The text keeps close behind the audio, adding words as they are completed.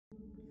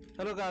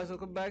Hello guys,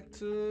 welcome back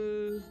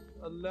to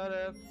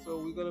another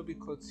episode. We're gonna be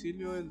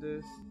continuing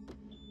this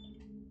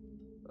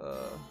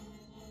uh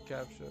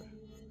capture.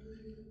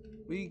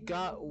 We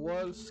got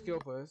one skill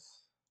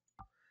first.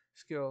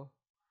 Skill.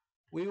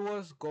 We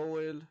was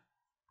going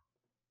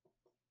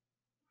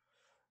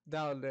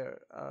down there,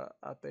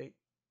 I think.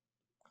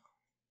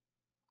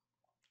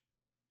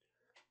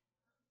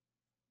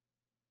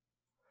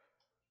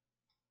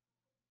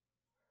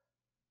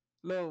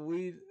 No,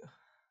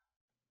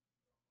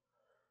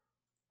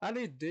 I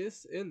need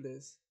this in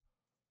this.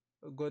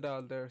 Go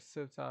down there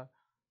same time.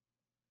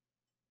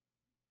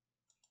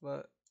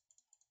 But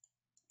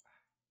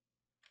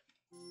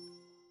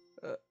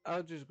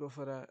I'll just go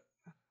for that.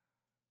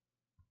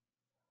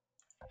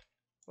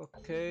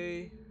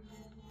 Okay.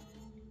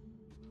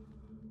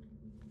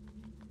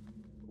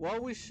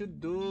 What we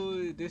should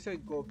do, they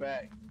said go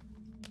back.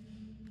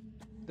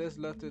 There's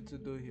nothing to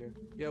do here.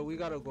 Yeah, we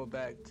gotta go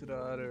back to the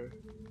other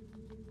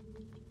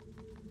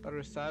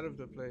side of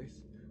the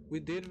place. We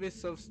did miss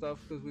some stuff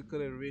because we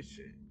couldn't reach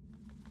it.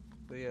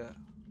 But yeah.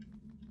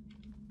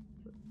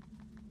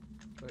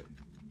 Wait.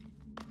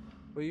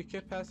 But you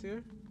can't pass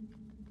here?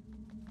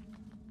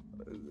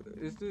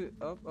 Is it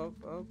up, up,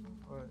 up?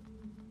 Alright.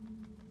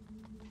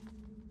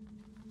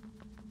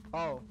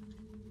 Oh.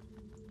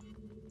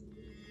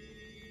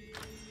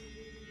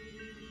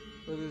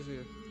 What is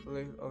here?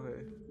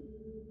 Okay.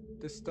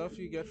 The stuff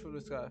you get from the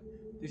sky.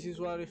 This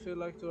is what I feel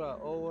like to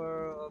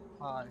over up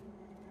high.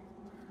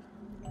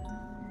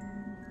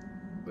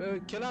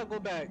 Can I go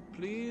back,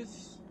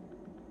 please?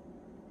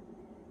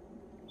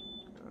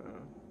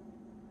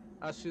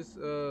 I should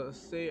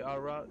say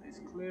our route is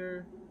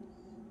clear.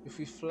 If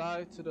we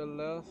fly to the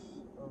left,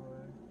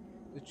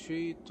 the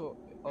tree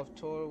of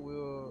Tor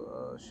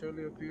will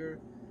surely appear.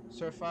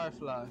 Sir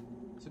Firefly,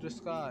 to the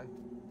sky.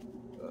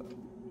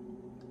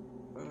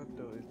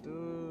 Do it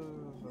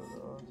do for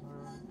the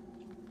author.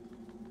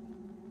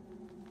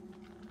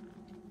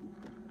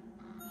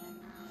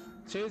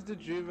 Change the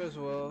dream as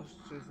well.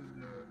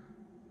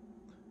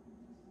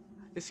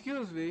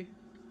 Excuse me,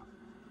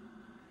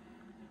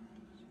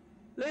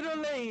 little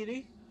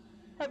lady.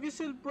 Have you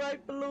seen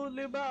bright balloon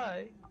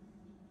nearby?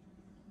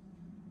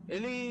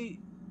 Any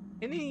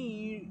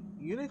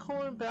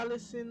unicorn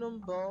balancing on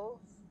balls?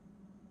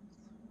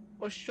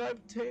 Or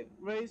striped tent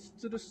raised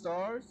to the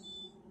stars?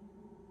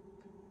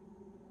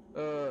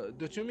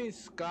 Do you mean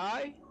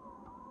sky?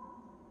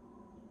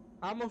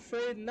 I'm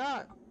afraid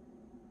not.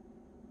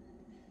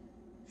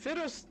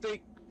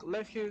 Fiddlestick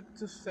left here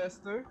to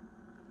fester.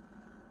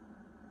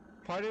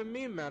 Pardon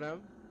me,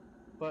 madam,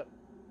 but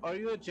are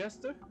you a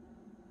jester?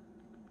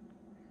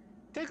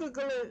 Take a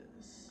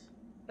glance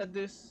at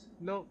this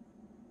note.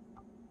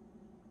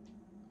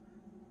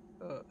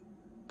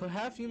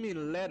 Perhaps you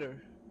mean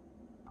letter.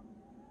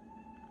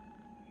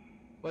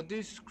 But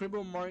these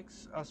scribble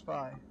marks are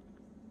spy.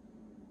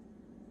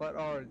 What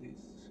are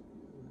these?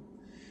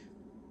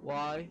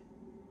 Why?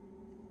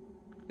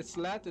 It's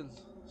Latin,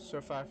 Sir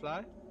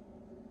Firefly.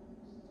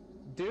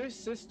 Dear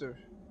sister,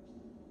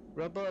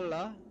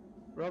 Rabala,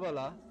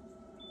 Rabala,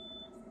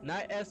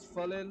 night has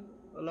fallen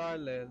on our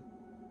land.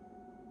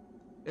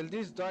 In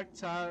this dark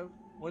time,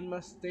 one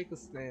must take a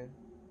stand.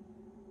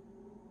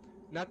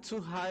 Not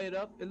too high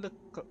up in the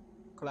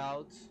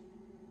clouds,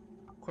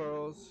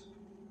 quarrels,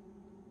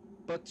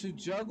 but to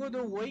juggle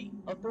the weight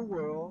of the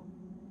world.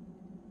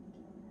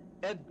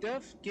 At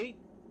death's gate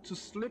to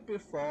slip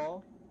and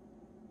fall,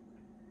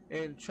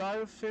 and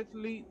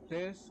triumphantly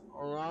dance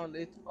around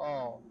it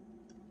all.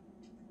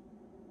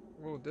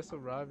 Oh, that's a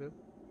rhyme.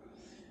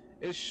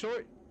 In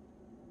short,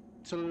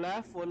 to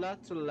laugh or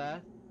not to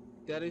laugh,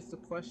 that is the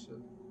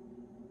question.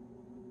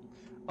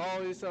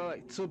 Oh, it's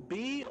like to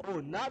be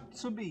or not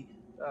to be.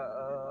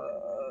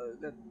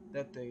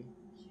 That thing.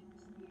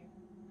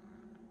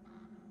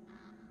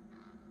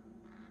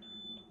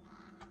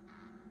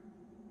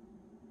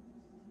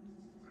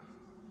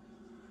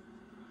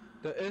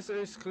 The answer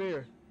is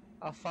clear.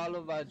 I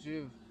follow my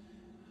dream.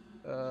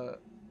 Uh,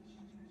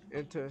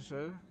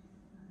 intention.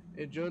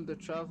 Enjoy the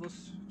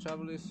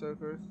traveling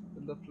circus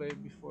in the play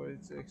before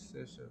its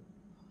extension.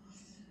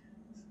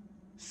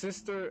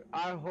 Sister,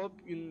 I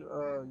hope you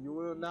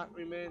will not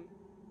remain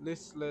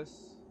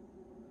listless.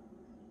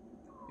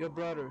 Your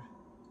brother,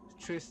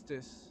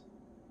 Tristis.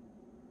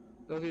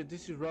 Okay,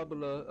 this is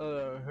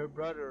Robula. Her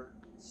brother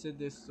said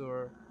this to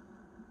her.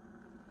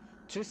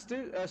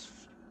 Tristis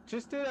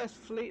as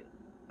fleet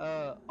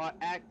are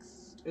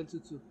axed into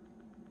two.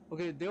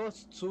 Okay, there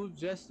was two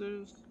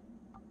jesters.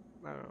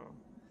 I don't know.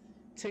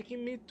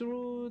 Taking me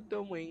through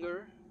the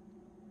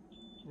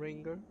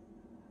ringer,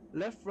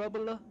 left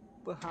Robula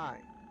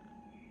behind.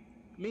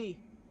 Me,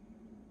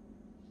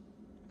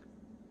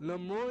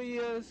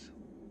 Lemuria's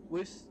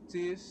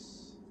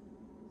Wistis,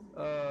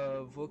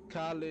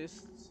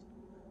 vocalist,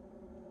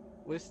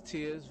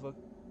 Wistia's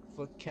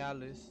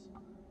vocalist.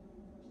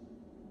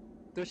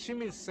 Does she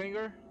mean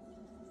singer?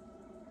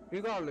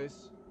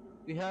 Regardless,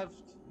 we have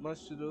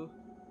much to do,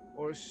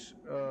 or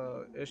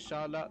it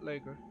shall not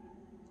linger.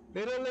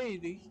 Little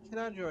lady, can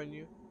I join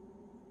you?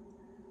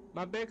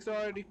 My bags are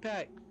already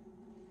packed.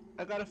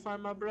 I gotta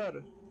find my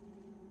brother.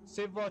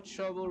 Save our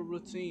trouble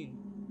routine.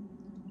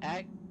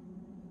 Act.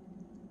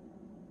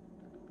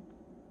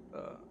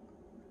 Uh,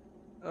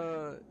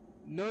 uh,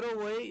 Another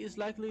way is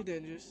likely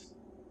dangerous.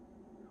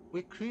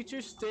 With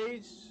creatures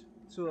staged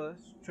to us,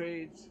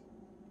 trades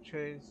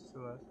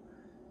to us.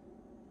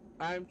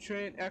 I am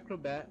trained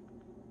acrobat.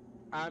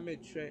 I am a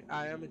trained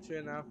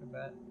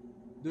acrobat.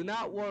 Do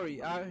not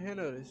worry, I'll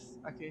handle this.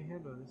 I can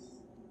handle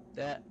this.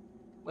 That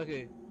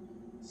okay.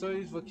 So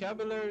his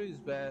vocabulary is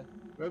bad.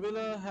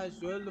 Rebula has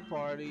joined the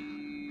party.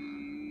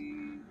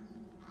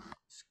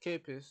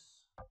 Escapist.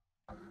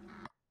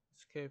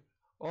 Escape.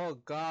 Oh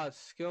god,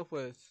 skill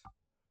points.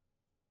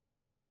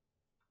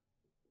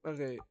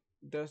 Okay,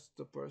 that's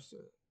the person.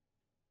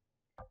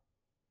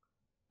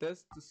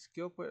 That's the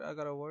skill point I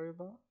gotta worry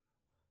about.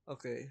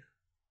 Okay.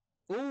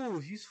 Ooh,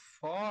 he's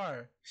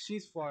far.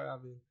 She's far, I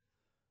mean.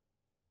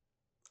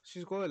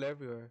 She's going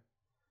everywhere.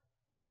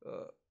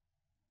 Uh,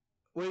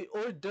 wait,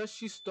 or does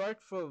she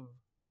start from?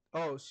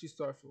 Oh, she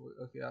starts from.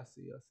 Okay, I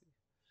see. I see.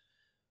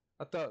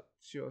 I thought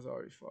she was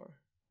already far.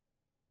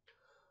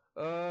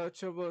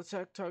 Trouble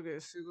attack target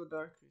a single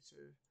dark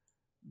creature.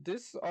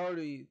 This is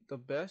already the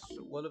best.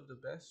 One of the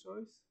best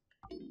choice.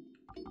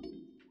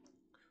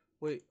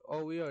 Wait.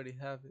 Oh, we already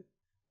have it.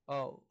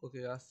 Oh,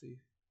 okay. I see.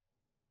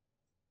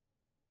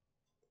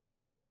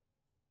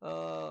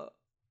 Uh,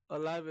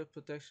 alive and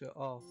protection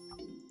off.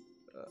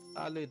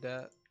 I need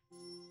that.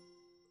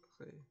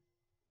 Okay.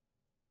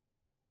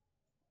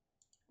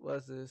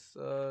 What's this?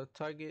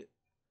 Target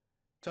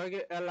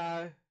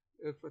ally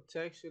with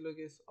protection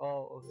against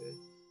all. Okay,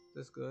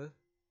 that's good.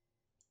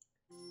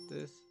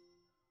 This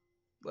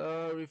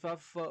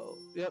revive foe.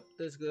 Yep,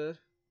 that's good.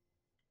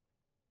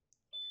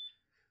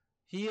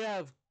 He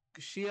have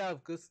she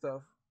have good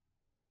stuff.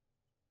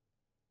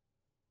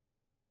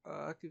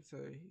 I can say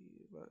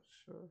he not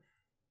sure.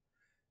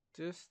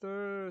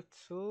 Dister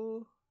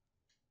two.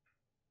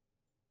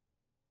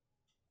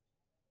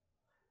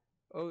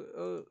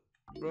 Oh,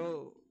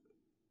 bro,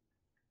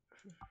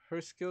 her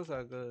skills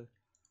are good.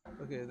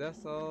 Okay,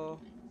 that's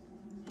all.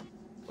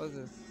 What's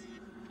this?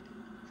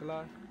 Can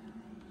I?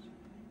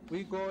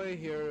 We go in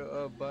here,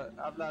 but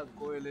I'm not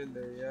going in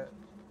there yet.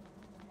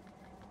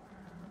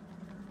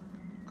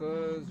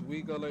 Cause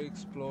we gonna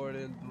explore it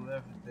and do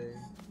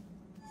everything.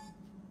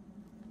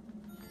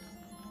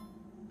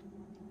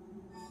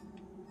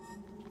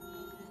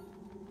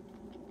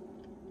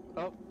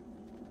 Oh,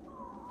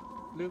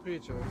 new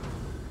creature.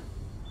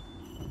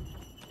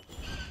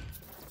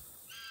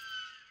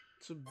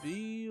 To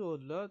be or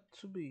not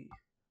to be?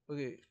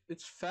 Okay,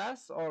 it's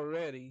fast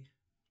already.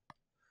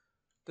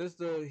 There's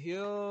the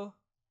heal.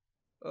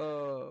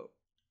 Uh,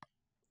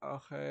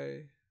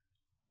 okay.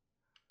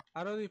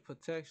 I don't need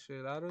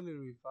protection. I don't need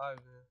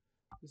reviving.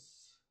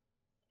 It's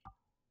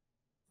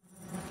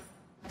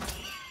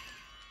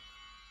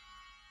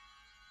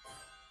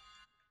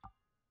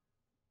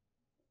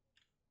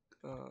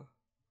uh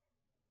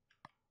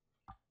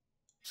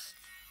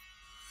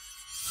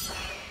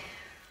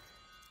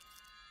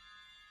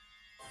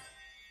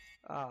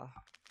ah.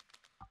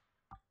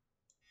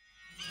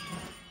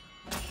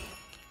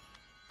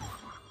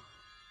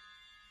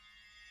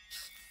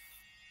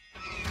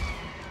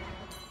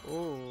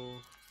 Oh.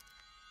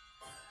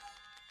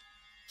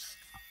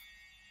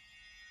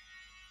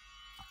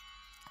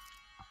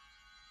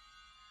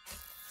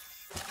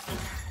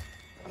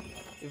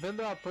 Even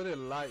though I put it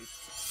light.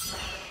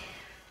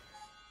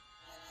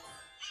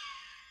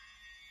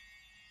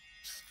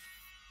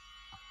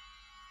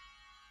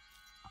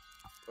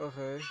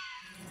 Okay.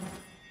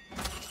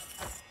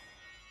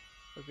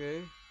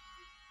 Okay.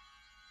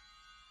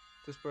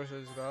 This person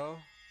is gone.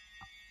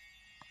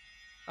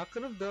 I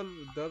could have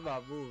done my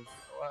move.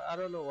 I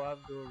don't know why I'm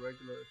doing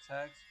regular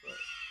attacks,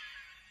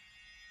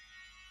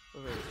 but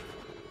okay.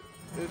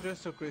 It's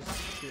just a crazy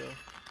skill.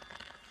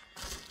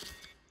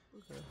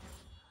 Okay.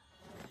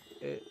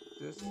 It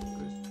this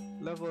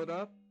leveled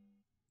up.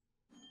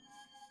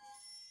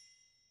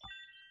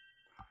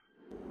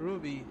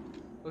 Ruby.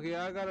 Okay,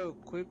 I gotta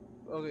equip.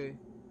 Okay.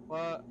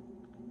 What?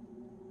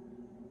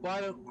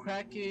 Why the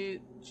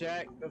Cracky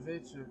Jack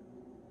Adventure?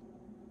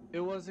 It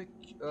was a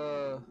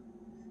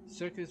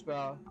circus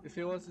bow. If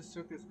it was a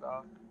circus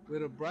bow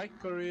with a bright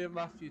career in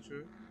my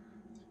future,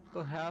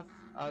 perhaps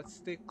I'd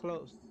stick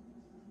close.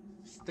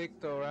 Stick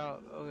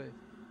around. Okay.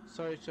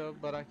 Sorry, Chubb,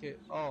 but I can't.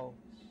 Oh.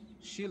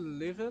 She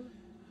living?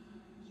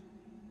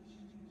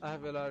 I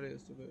have an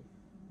audience to be.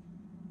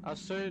 I'm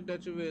certain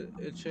that you will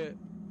enchant.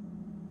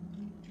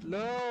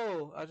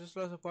 No! I just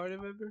lost a party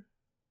member?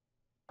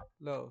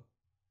 No.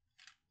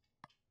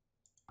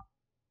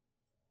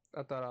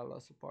 I thought I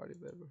lost a party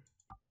member.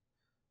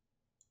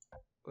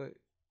 Wait.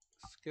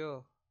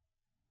 Skill.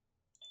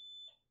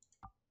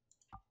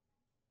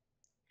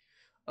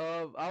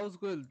 I was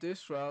going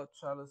this route,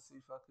 trying to see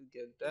if I could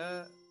get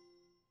that.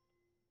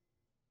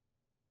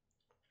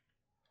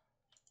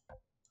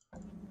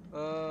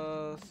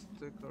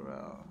 Stick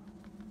around.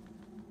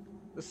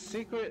 The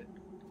secret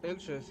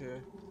entrance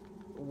here.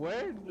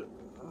 Where?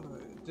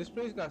 This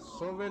place got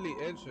so many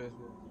entrances.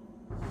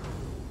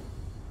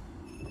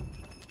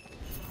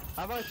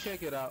 I might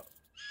check it out.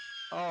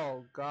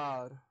 Oh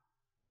God.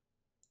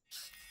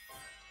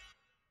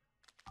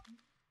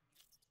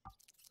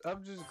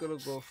 I'm just gonna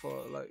go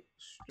for like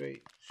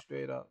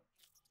straight up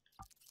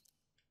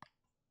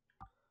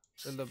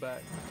in the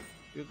back.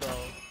 You go.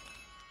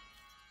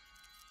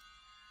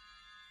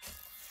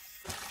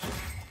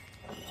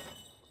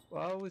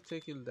 Why are we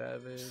taking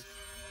damage?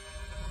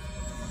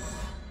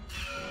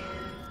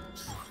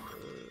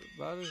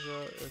 Might as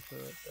well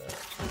interrupt that.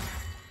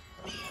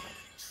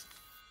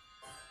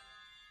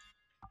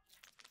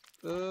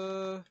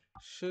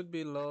 Should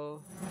be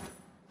low.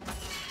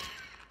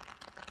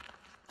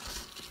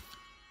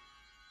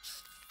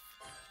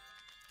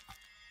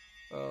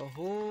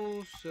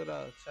 Who should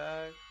I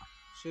attack?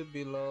 Should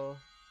be low.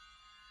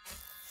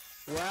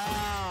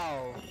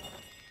 Wow!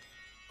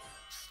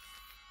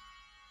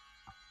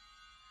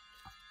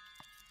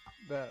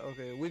 That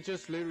okay. We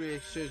just literally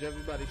exchanged.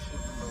 Everybody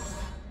should be low.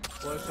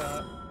 One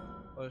shot.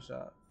 One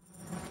shot.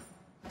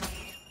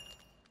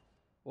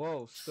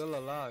 Whoa, still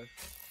alive.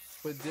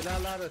 But did I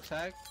not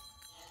attack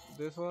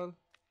this one?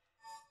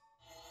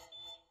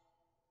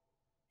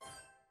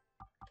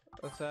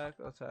 Attack,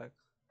 attack.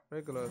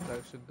 Regular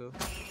attack should do.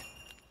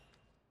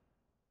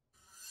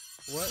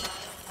 What?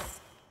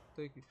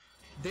 Thank you.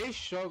 They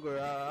sugar,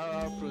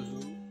 I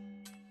presume.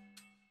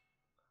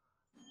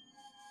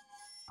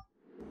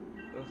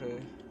 Okay.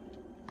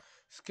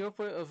 Skill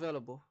point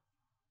available.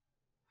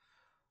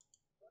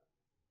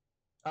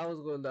 I was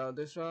going down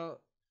this route.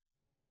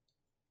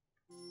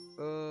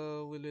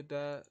 We need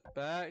that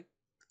back.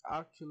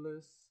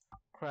 Oculus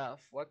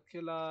craft. What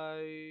can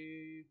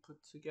I put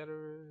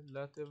together?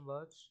 Nothing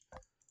much.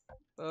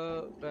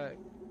 Back.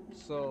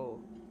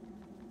 So,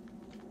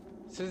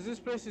 since this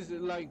place is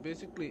like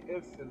basically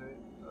infinite,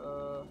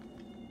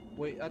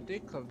 wait, I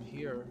did come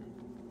here.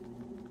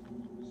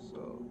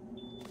 So,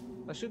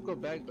 I should go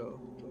back though.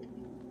 Wait,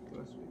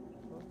 let's wait.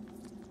 Oh.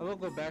 I'm gonna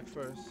go back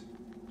first.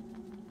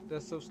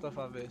 There's some stuff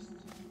I missed.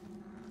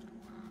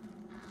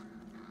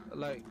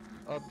 Like,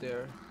 up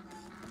there.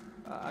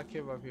 I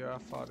came up here, I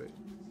fought it.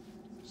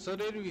 So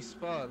they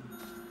respawn.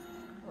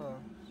 Oh.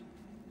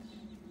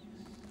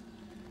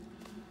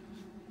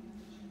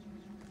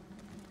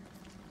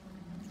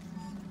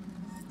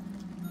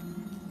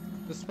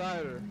 The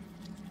spider.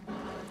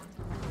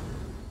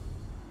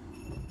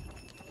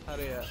 How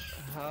they at?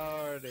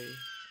 How are they?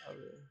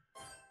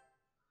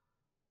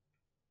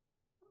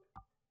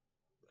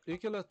 You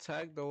can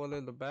attack the one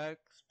in the back.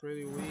 It's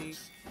pretty weak.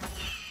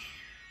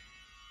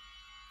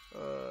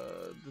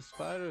 The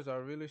spiders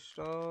are really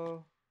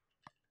strong.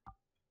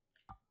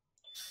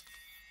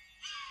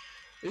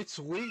 It's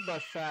weak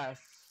but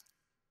fast.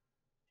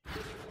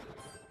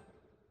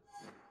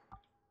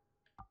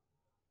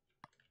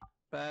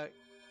 Back.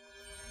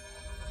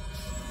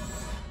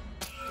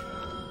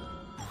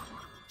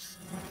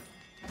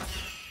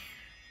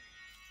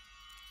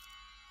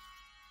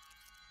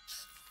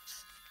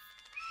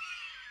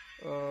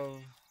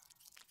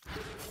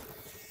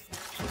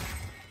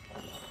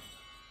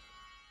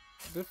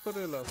 They put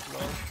it up slow.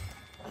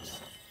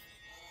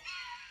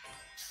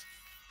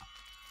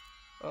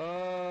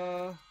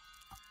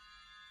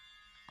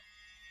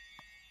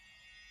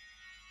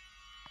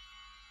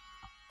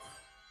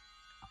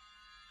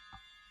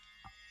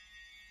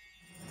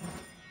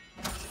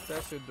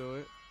 That should do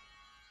it.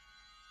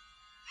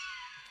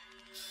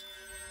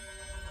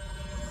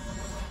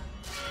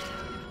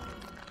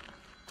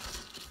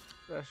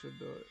 That should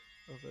do it.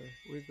 Okay,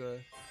 we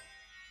good.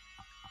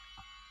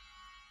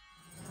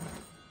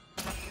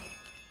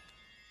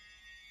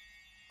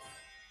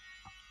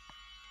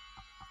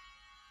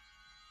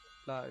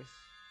 Nice.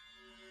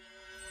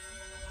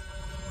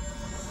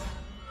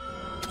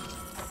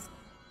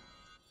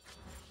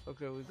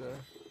 Okay, we good.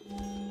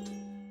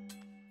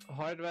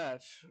 Hard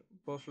match.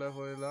 Both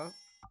leveling up.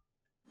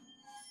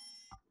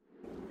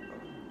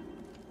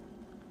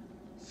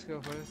 Let's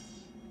go first.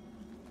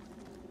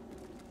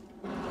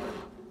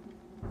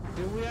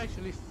 Did we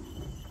actually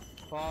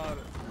fought?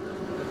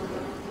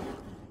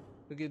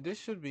 Okay, this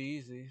should be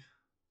easy.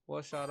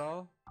 One shot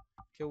all?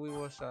 Can we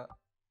one shot?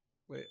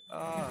 Wait,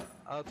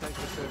 I'll take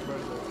the same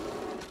person.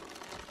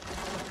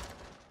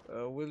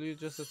 Will you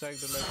just attack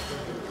the next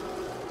person?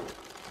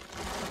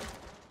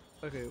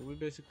 Okay, we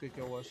basically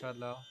can one shot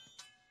now.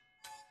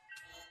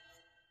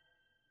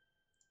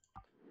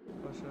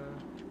 One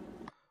shot.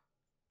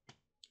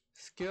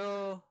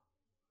 Skill.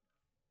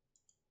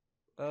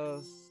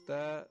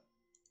 Stat.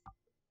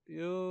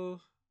 You.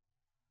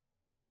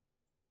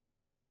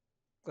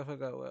 I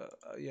forgot what.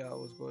 Yeah, I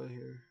was going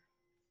here.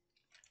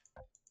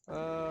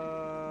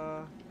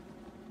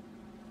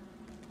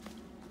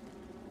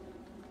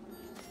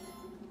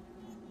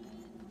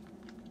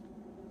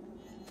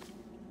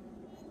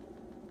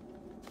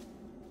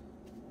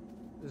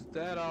 Is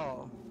that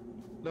all?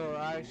 No,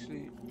 I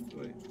actually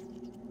wait.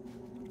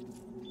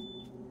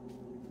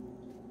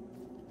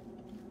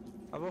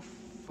 I'm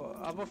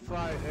a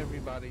fight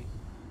everybody.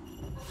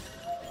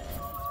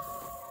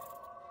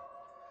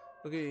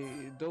 Okay,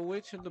 the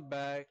witch in the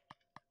back.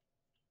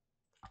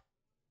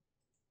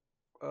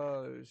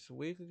 It's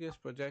weak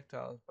against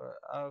projectiles, but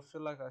I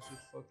feel like I should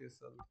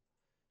focus on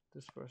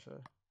this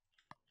person.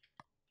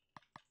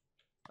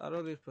 I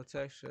don't need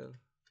protection.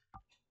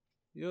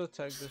 You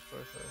attack this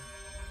person.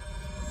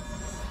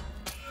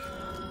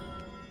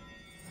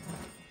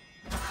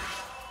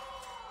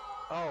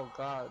 Oh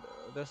god,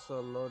 that's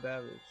so low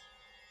damage.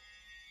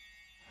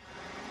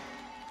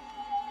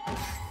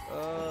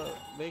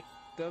 Make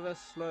them as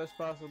slow as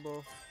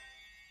possible.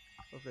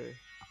 Okay,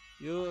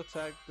 you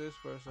attack this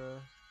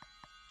person.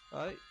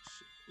 Alright,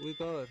 we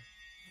good.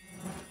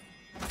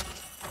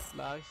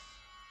 Nice.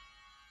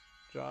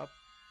 Drop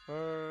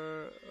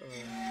her.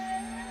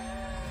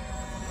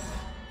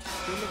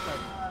 She look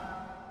like.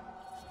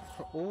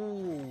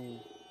 Ooh.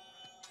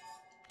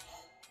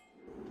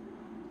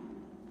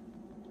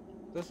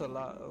 That's a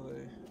lot.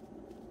 Okay.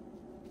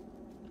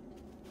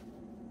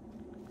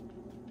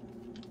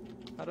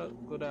 How do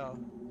go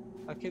down?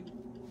 I can.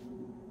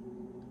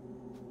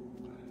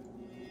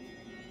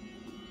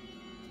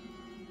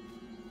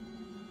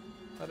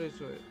 How do you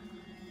do it?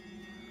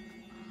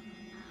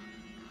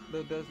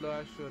 No, there's no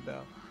actual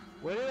down.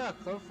 Where did I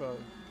come from?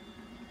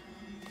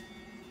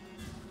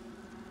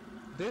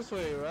 This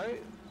way,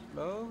 right?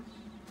 No?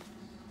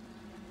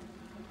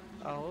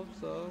 I hope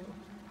so.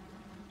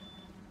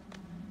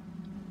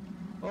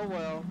 Oh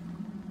well.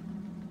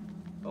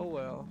 Oh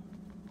well.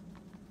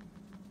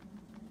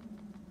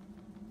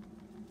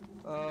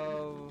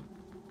 Um,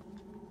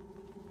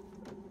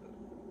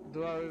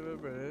 do I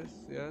remember this?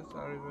 Yes,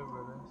 I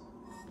remember this.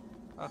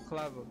 I'll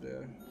climb up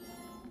there.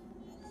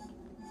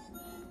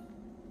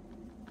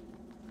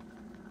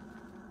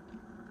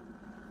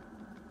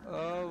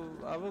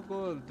 I will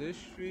go on this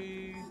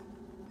tree.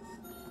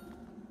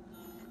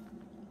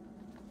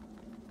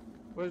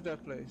 Where's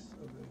that place?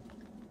 Okay.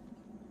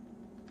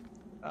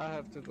 I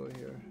have to go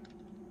here.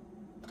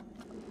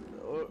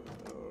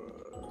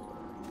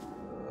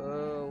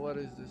 What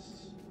is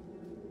this?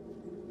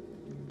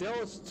 There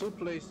was two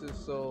places,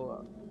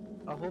 so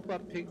I hope I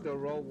picked the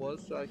wrong one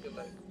so I can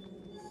like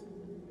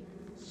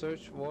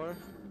search more.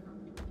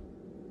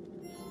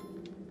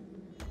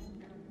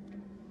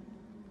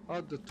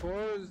 Oh, the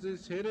Taurus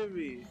is hitting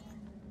me.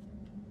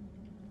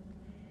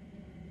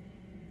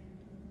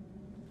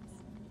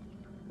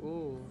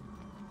 Ooh.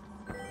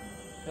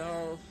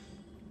 Health.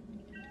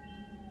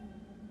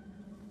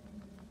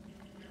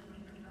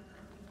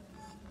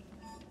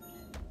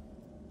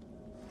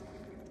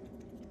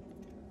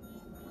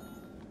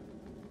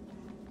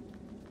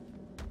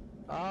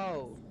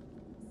 Ow.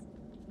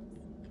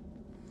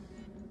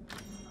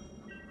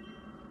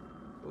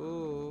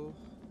 Ooh.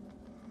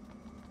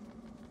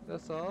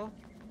 That's all?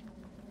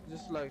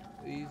 Just like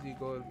easy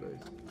going place.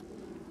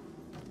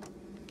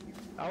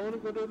 I wanna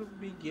go to the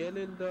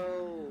beginning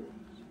though.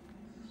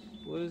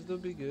 What is the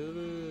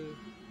beginning?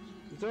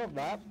 Is there a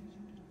map?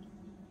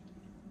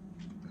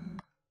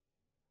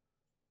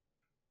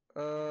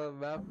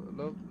 Map?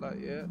 Nope, not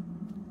yet.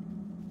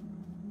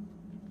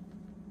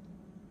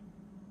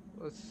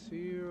 Let's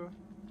see.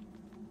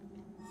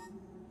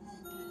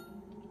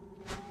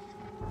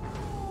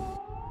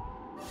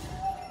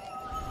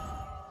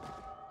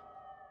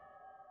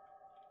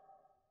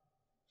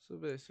 So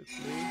basically,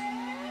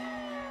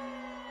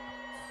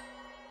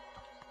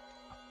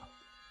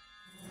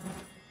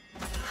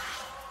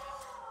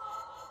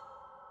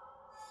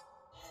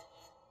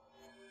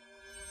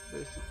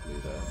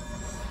 that.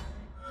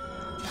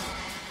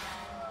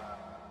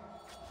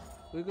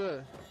 We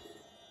good.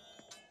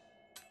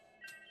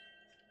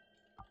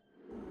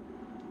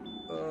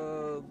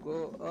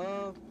 Go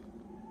up.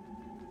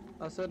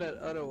 I saw that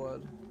other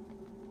one.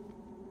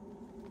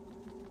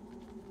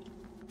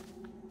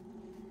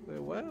 Wait,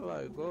 where am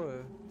I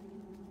going?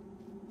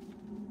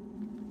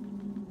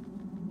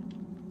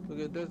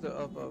 Okay, there's the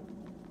up.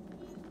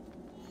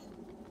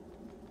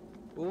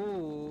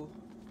 Ooh,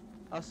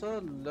 I saw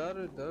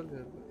another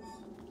dungeon.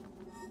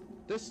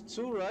 There's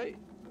two, right?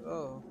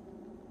 Oh.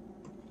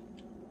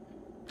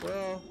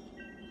 Well,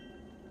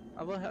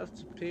 I'm gonna have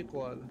to pick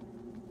one.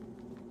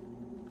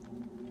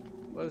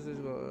 What is this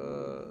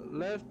go?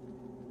 Left.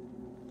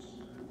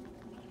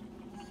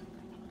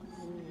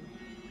 Ooh.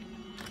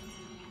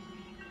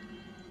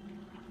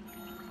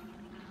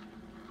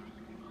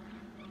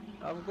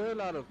 I'm going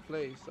out of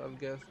place, I'm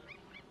guessing.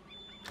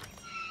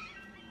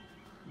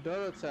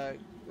 Don't attack,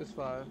 it's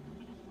fine.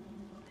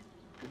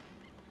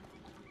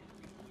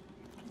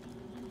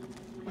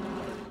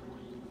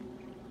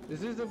 Is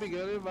this the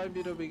beginning? Might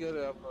be the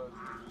beginning of us.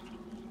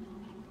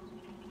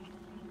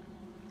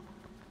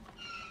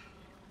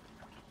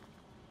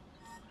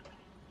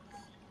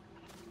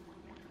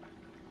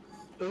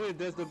 Okay,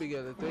 that's the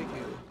beginning, thank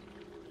you.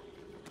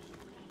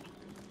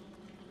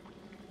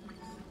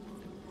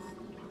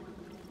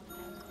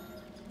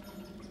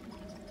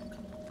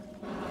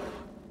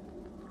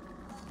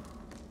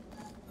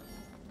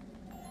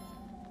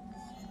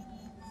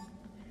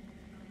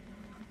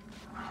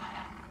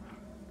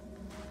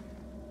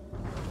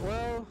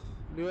 Well,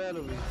 new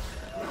enemy.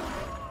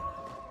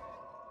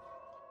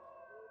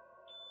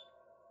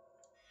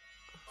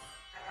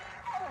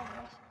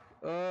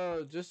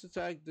 just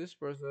attack this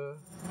person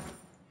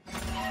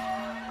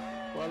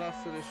while I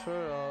finish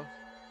her off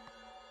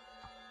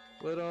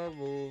with a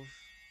move.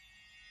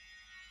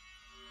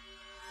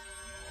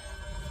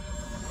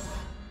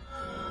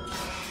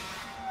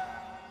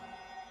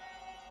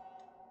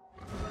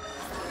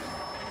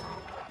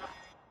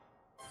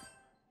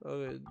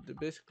 Okay,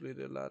 basically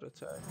the light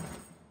attack.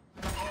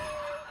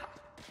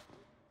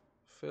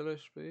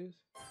 Finish, please.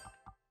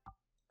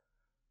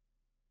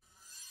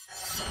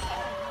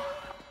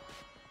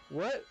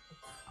 What?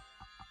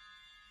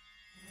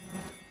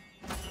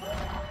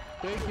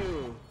 Thank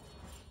you.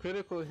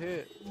 Critical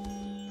hit.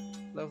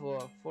 Level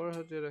up.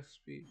 400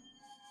 XP.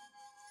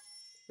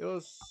 It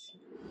was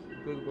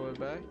good going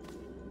back.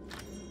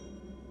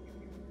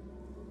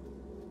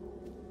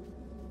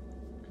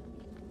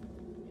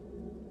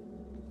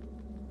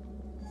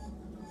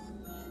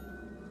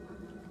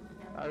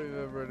 I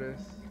remember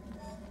this.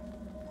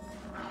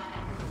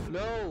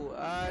 No,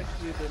 I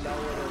actually did not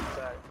want to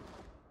attack.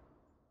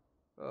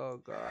 Oh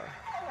god.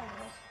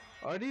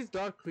 Are these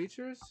dark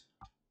creatures?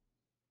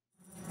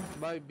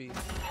 Might be.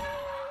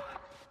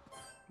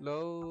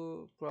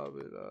 No,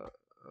 probably not.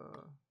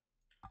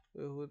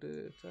 Wait, who did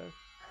it attack?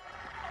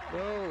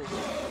 No!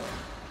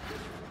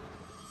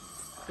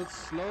 Put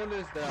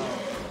slowness down.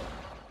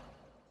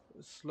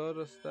 Slow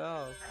us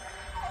down.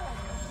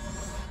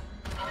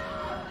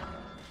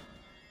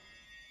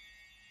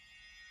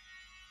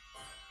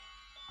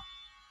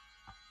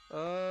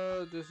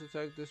 Just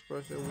attack this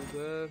person, we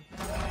good.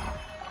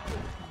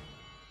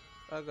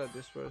 I got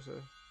this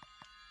person.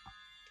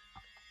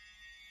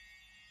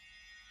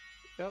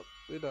 Yep,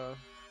 we done.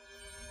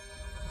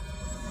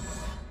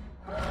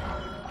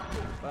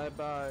 Bye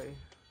bye.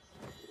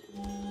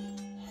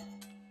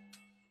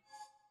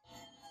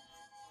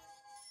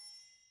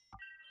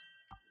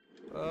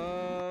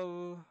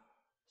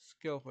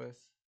 Skill quest.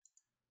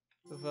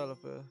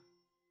 Developer.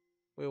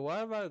 Wait,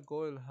 why am I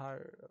going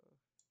higher?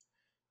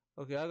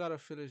 Okay, I gotta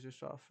finish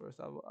this route first.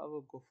 I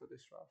will go for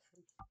this route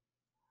first.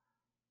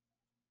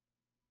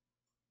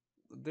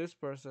 This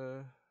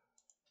person.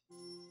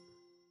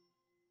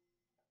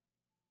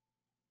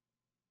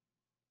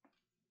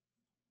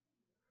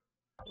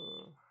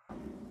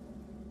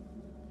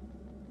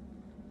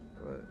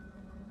 What?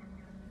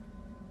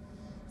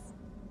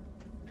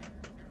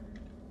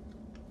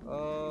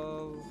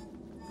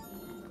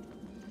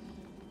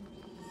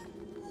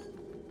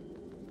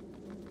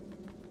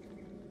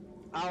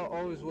 I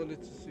always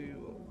wanted to see.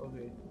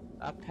 Okay,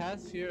 I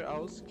passed here. I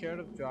was scared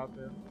of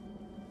dropping.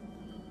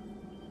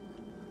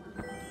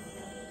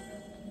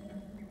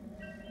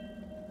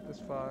 It's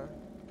fine.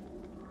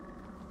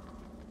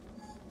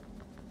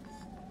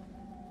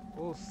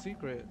 Oh,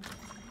 secret.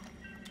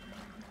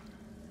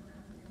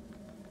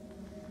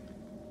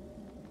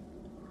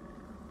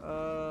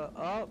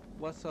 Up.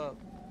 What's up?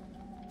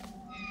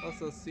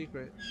 What's a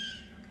secret?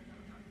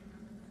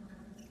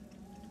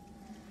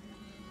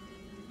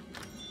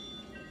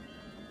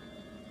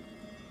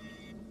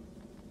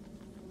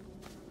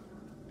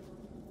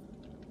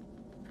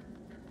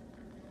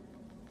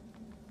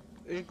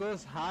 It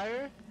goes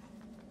higher?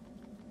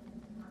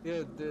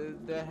 Yeah,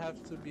 there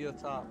have to be a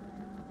top.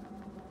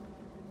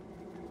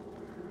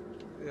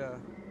 Yeah.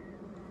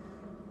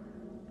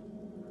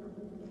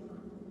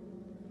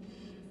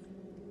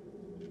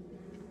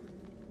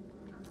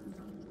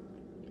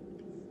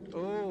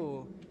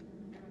 Oh.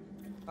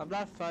 I'm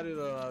not fighting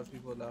a lot of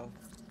people now.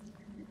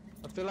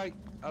 I feel like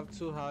I'm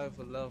too high of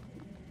a level.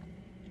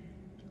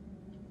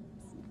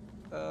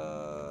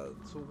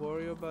 To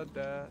worry about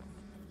that.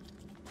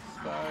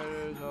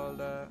 Spiders, all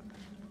that.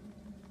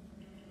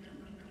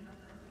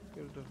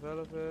 Give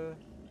developer.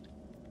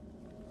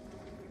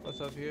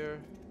 What's up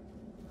here?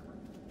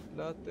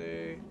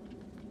 Nothing.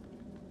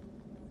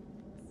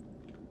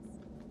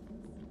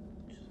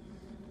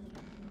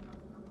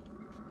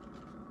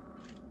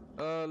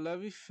 Let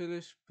me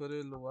finish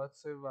putting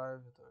what's in my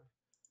inventory.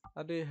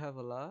 I didn't have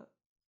a lot.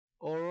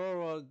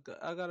 Aurora,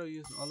 I gotta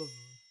use all of them.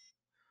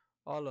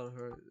 All of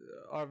her.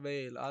 Our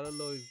main. I don't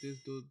know if this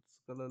dude's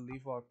gonna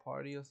leave our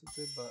party or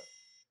something, but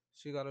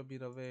she gotta be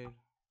the main.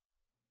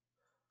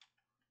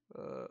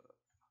 Uh,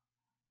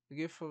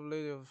 gift from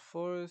Lady of the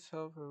Forest,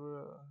 help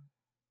her.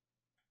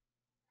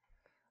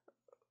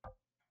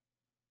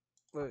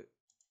 Wait,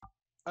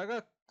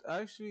 I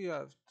actually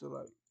have to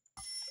like.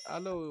 I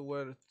know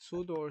where the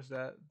 2 doors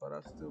at, but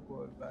I'm still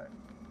going back.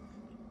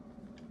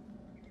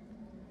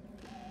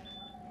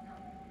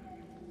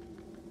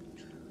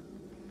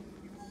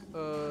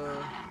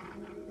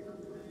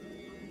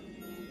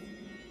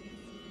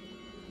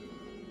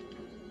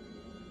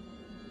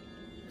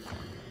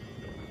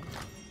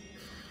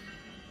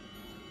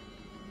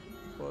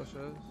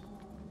 Potions.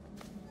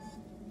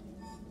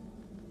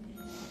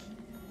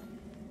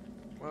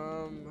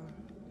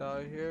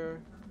 Down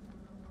here.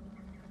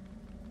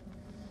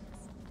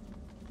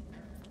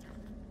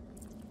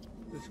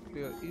 This could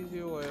be an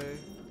easier way.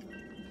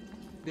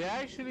 Did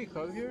I actually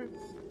come here?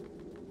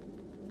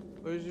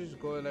 Or is it just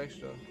going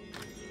extra?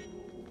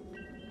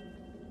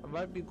 I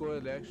might be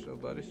going extra,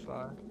 but it's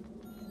fine.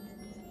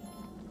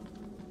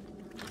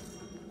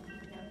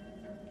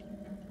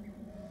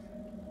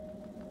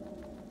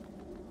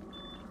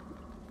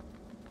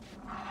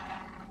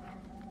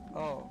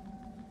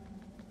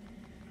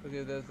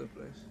 Okay, there's the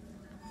place.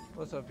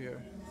 What's up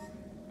here?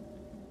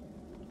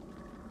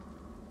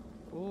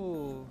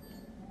 Ooh.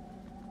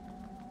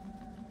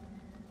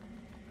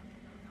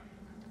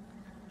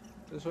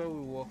 That's where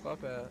we woke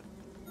up at.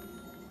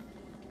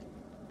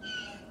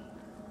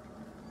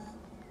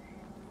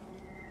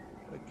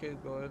 I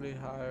can't go any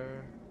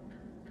higher.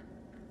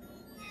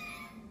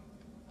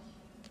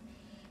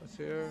 What's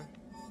here?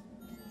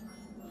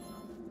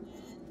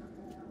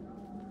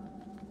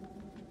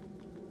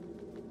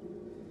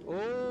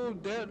 Oh,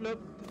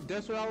 look,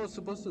 that's where I was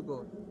supposed to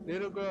go.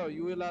 Little girl,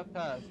 you will not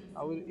pass.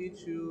 I will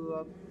eat you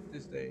up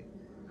this day.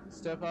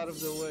 Step out of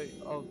the way.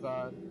 Oh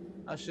God,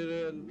 I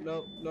should've.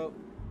 No, no.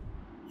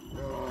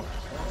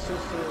 So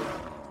soon.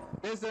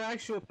 There's the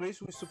actual place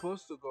we're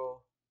supposed to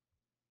go.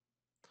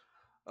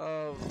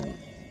 Um,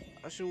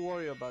 I should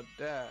worry about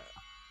that.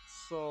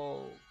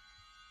 So,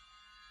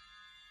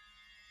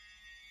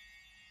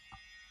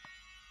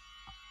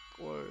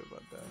 worry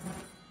about that.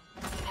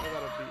 I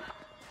gotta be.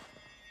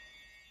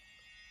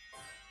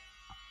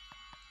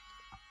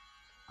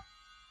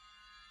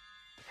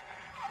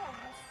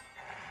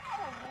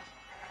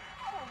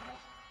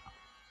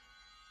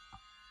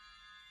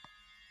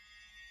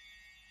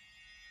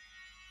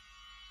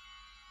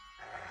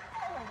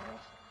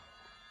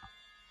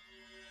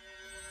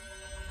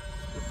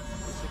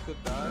 If you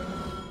could die.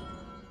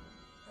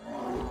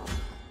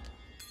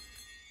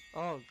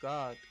 Oh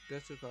God,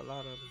 that took a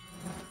lot of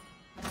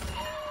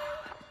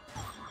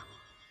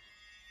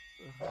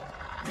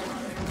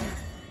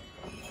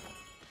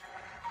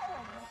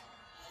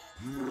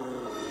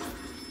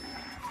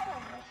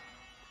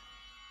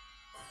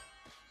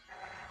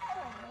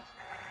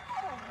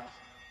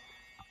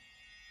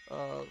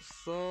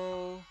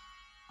so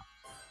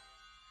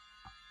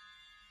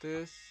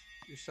this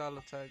you shall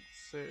attack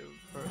same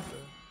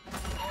person.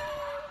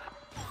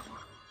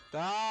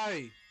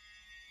 Die!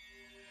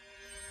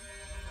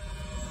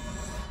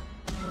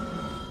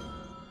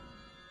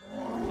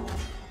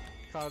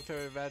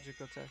 Counter magic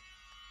attack.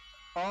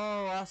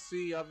 Oh, I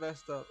see. I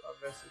messed up. I'm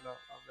messing up.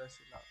 I'm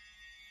messing up.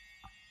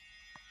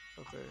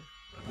 Okay.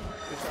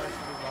 It's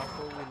actually my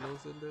fault we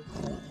losing this.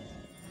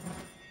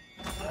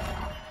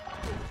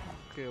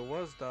 Okay, it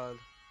was done.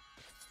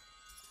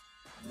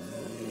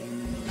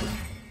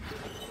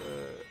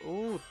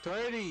 Ooh,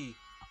 30!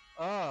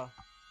 Ah,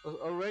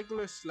 a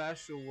regular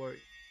slash will work.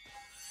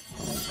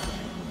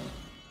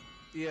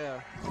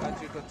 Yeah,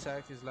 magic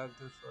attack is not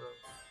good for them.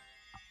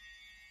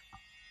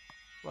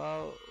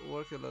 Well,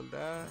 working on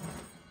that.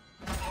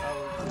 I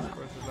will just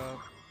person up.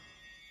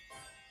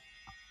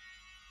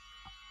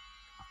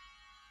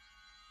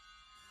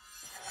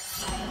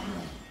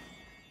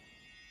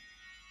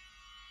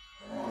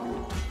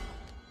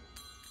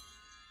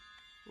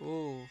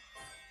 Ooh.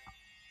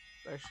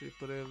 Actually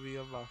put me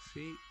on my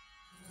feet.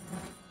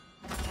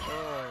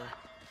 Oh,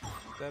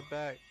 step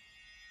back.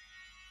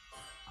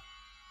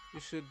 You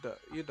should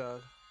you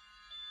done.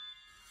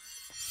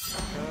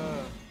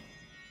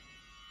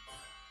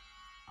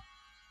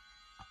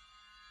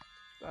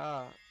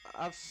 Ah,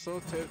 I'm so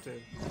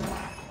tempted.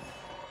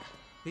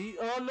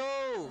 Oh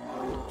no!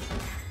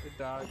 It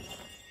died.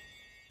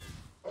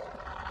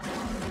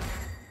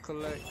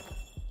 Collect.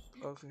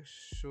 Okay,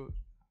 shoot.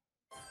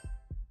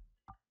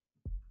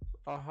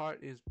 Our heart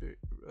is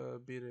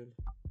beating.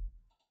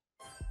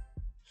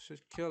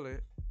 Should kill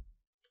it.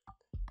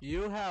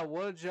 You have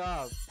one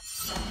job.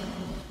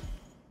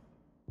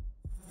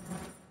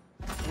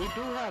 We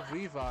do have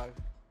revive.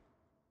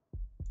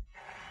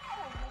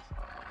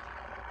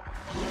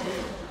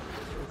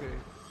 Okay,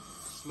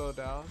 slow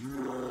down.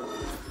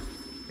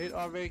 Hit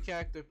our main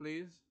character,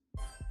 please.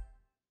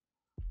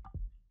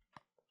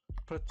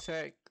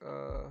 Protect.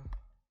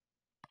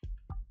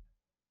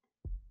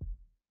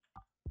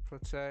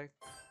 Protect.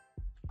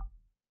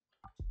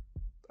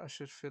 I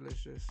should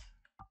finish this.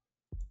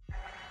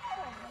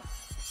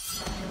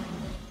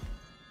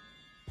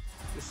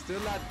 It's still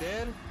not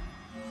dead?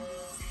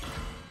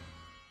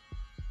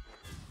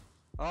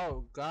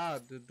 Oh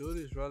God, the dude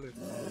is running.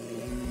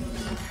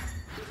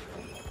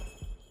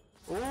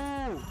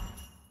 Ooh!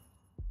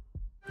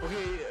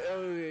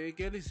 Okay,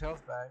 get his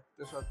health back.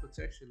 That's what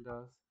protection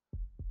does.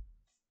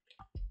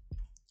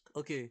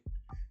 Okay.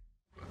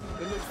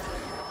 It looks...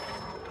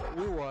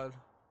 We won.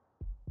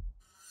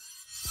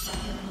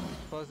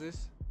 Pause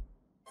this.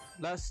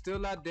 Still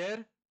not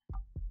dead?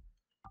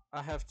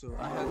 I have to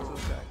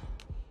attack.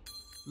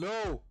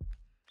 No!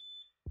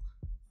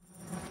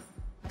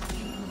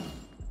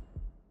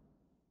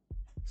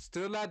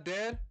 Still not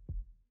dead?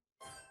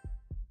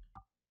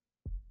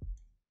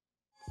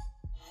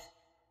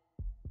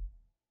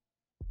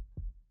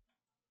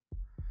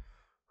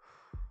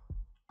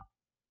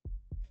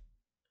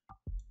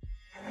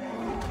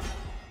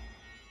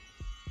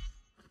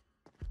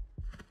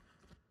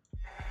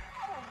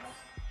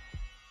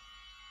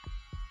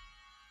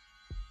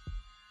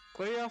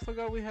 Oh yeah, I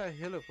forgot we had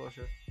healer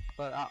potion.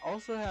 But I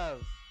also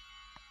have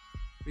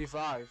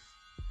revive.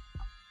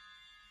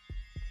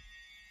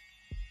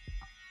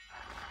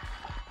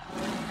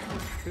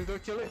 Please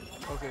don't kill it.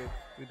 Okay,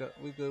 we done.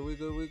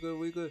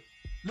 We good.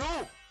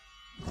 No!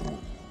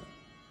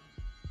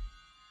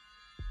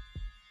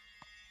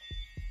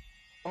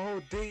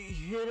 They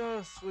hit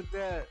us with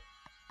that.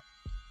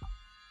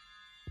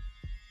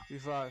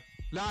 Revive.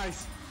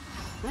 Nice.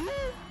 Woo!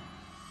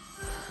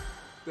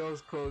 That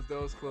was close.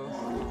 That was close.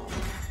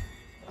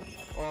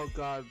 Oh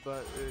god,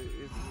 but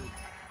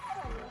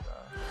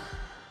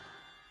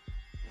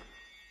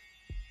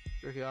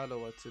okay, I know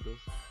what to do.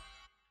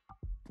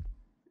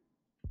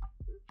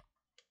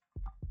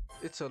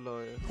 It's a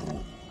lawyer.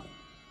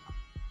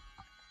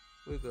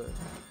 We're good.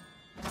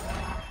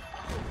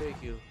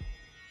 Thank you,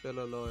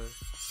 fellow lawyer.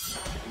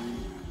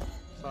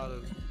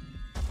 Solid.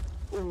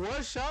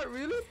 One shot,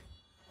 really?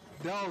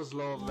 That was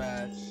low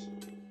match.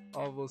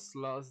 Almost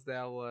lost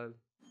that one.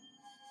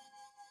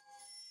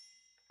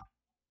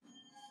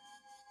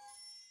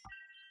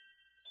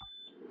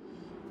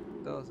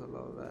 That was a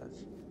low match.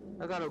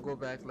 I gotta go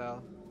back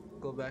now.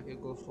 Go back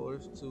and go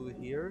forth to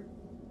here.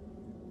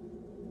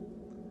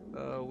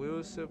 We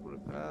will simply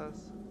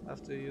pass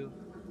after you.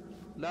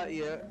 Not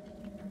yet.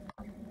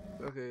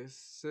 Okay,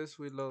 since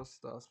we lost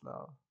stuff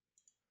now,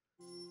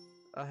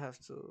 I have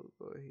to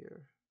go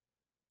here.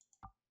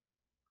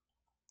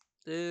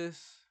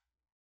 This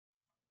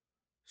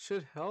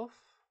should health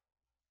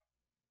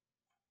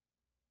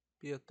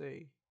be a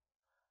thing.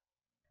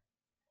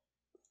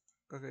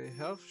 Okay,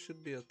 health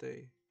should be a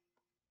thing.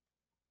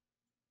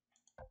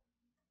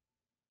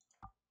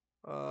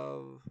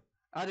 Um,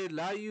 I did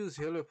not use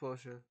healer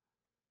potion.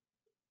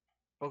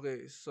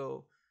 Okay,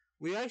 so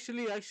we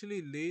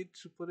actually need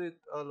to put it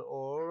on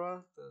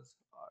aura because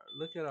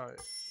look at our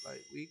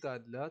like we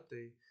got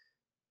nothing,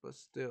 but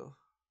still.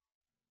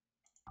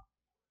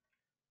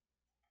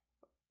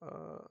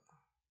 Uh,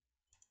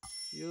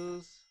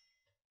 use.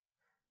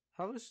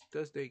 How much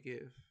does they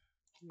give?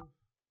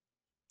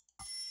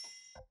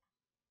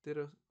 Did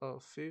a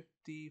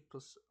 50%.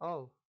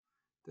 Oh,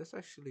 that's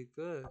actually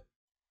good.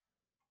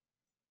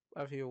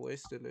 I'm here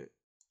wasting it.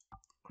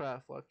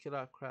 Craft. What can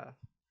I craft?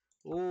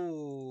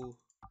 Ooh.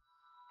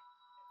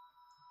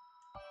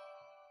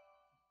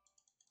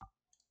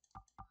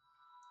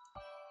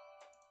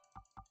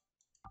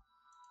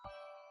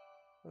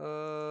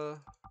 Uh,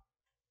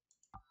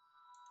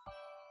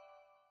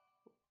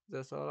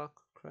 that's all I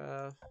could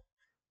craft.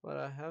 What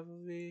I have of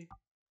me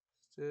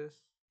is this.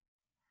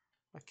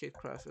 I can't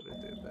craft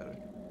anything better.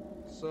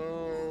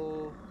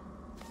 So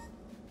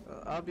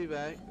I'll be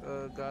back,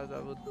 guys. I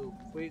will do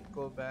quick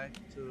go back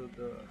to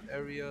the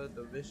area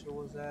the mission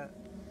was at.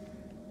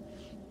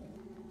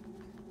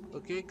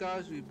 Okay,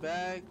 guys, we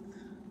back.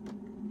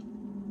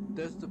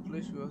 That's the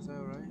place we was at,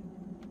 right?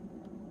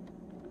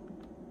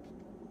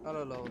 I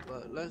don't know,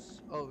 but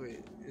let's. Oh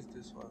wait, it's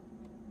this one.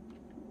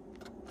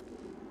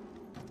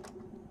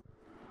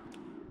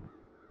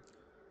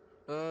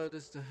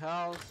 This is the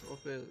house.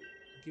 Open.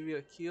 Give you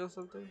a key or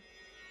something.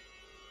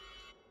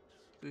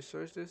 Do we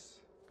search this?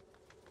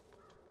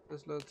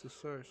 Let's learn to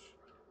search.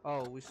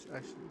 Oh, we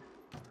actually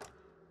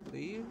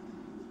leave.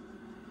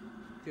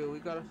 Okay, we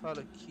gotta find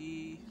a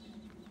key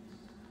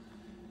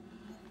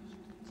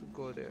to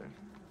go there.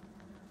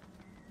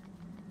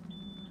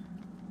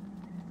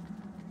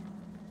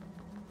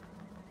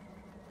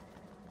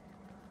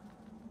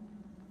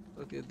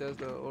 Okay, that's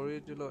the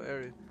original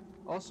area.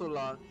 Also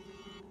locked.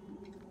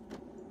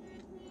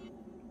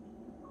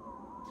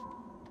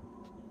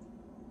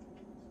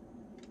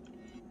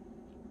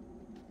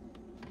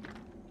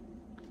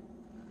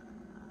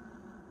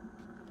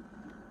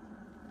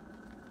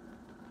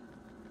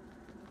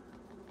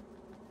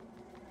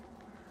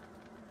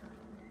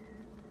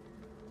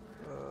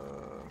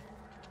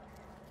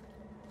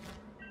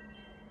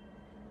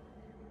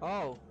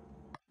 Oh,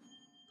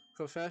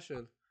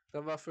 confession.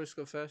 That's my first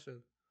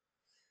confession.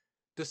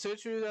 The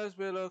century has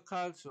been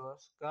unkind to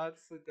us. God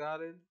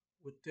forgotten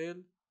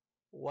within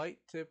white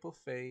temple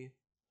fade.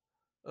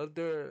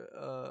 Under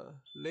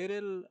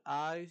little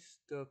eyes,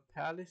 the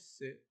palace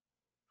sit,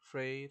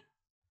 frayed.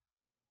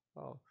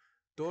 Oh,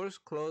 doors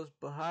closed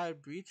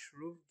behind breached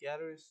roof,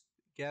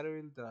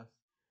 gathering dust.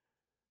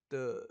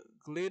 The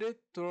glittered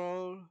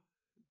throne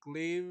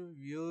gleam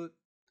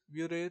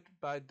muted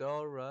by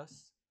dull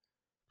rust.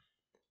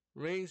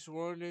 Rings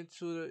worn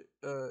into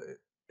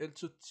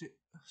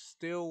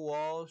still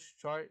walls,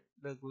 chart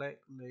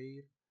neglect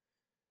laid.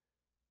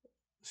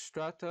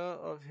 Strata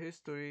of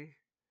history,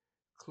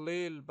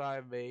 cleared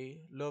by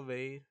May, low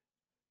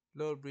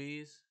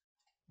breeze,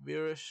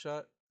 mirror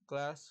shut,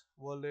 glass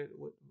wallet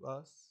with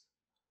rust.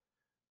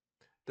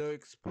 The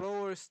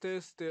explorer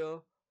stands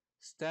still,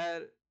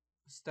 stat,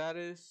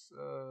 status,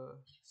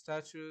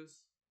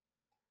 statues,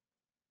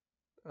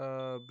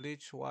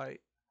 bleach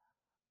white,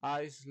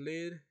 eyes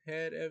lid,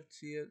 head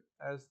empty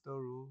as the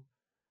room.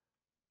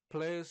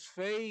 Players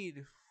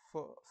fade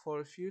for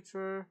a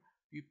future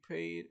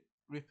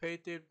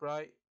repainted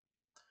bright.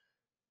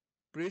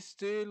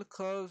 Bristol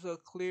comes a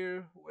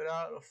clear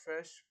without a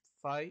fresh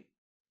fight.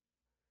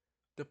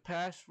 The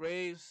past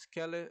raised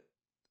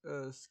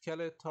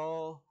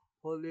skeletal,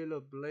 holding a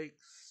blank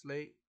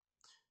slate.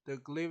 The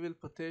gleaming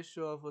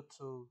potential of a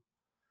tomb.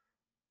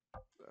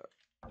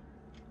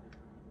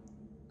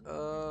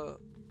 Uh,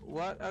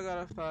 what I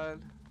gotta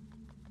find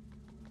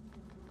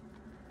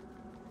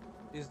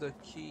is the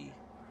key.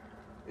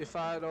 If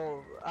I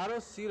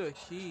don't see the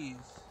keys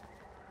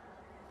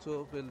to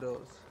open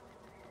those.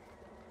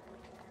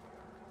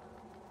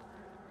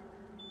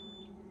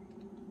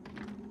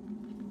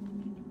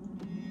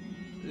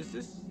 Is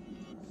this?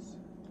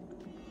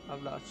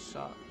 I'm not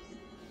shocked.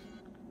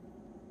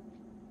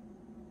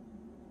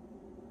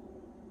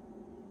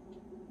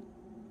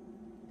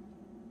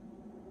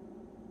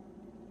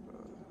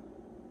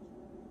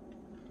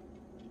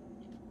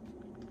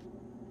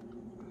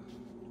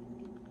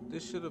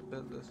 This should have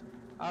been this.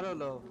 I don't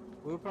know.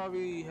 We'll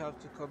probably have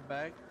to come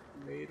back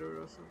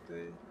later or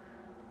something.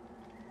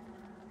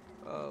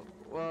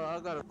 Well, I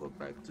gotta go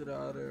back to the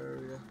other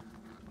area.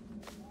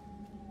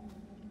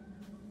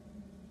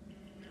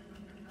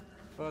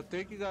 But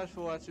thank you guys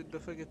for watching.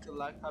 Don't forget to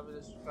like, comment,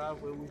 and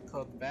subscribe. When we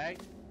come back,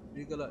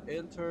 we're gonna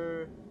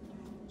enter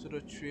to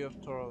the Tree of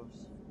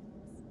Thorns.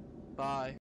 Bye.